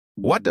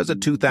What does a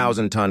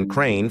 2,000-ton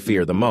crane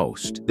fear the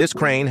most? This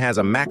crane has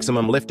a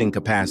maximum lifting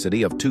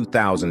capacity of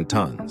 2,000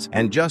 tons,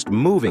 and just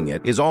moving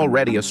it is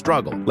already a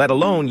struggle, let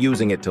alone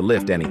using it to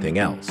lift anything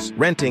else.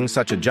 Renting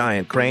such a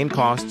giant crane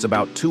costs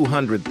about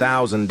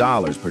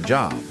 $200,000 per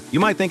job.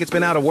 You might think it's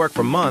been out of work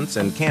for months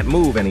and can't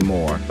move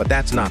anymore, but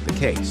that's not the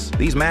case.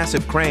 These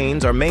massive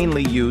cranes are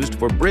mainly used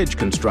for bridge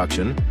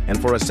construction and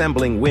for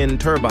assembling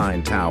wind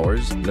turbine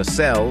towers,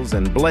 nacelles,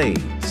 and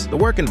blades. The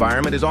work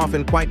environment is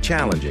often quite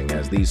challenging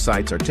as these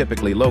sites are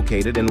typically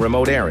located in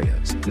remote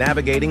areas.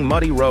 Navigating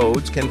muddy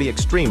roads can be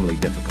extremely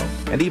difficult,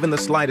 and even the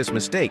slightest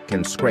mistake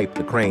can scrape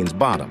the crane's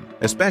bottom.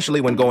 Especially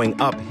when going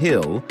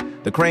uphill,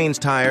 the crane's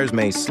tires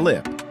may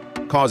slip,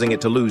 causing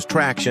it to lose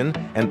traction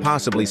and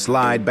possibly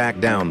slide back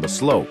down the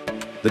slope.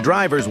 The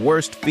driver's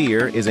worst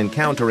fear is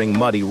encountering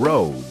muddy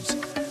roads.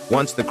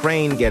 Once the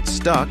crane gets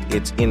stuck,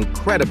 it's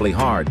incredibly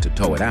hard to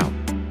tow it out.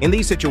 In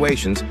these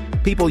situations,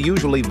 people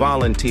usually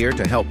volunteer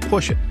to help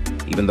push it,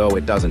 even though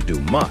it doesn't do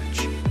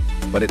much.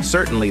 But it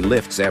certainly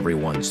lifts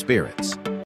everyone's spirits.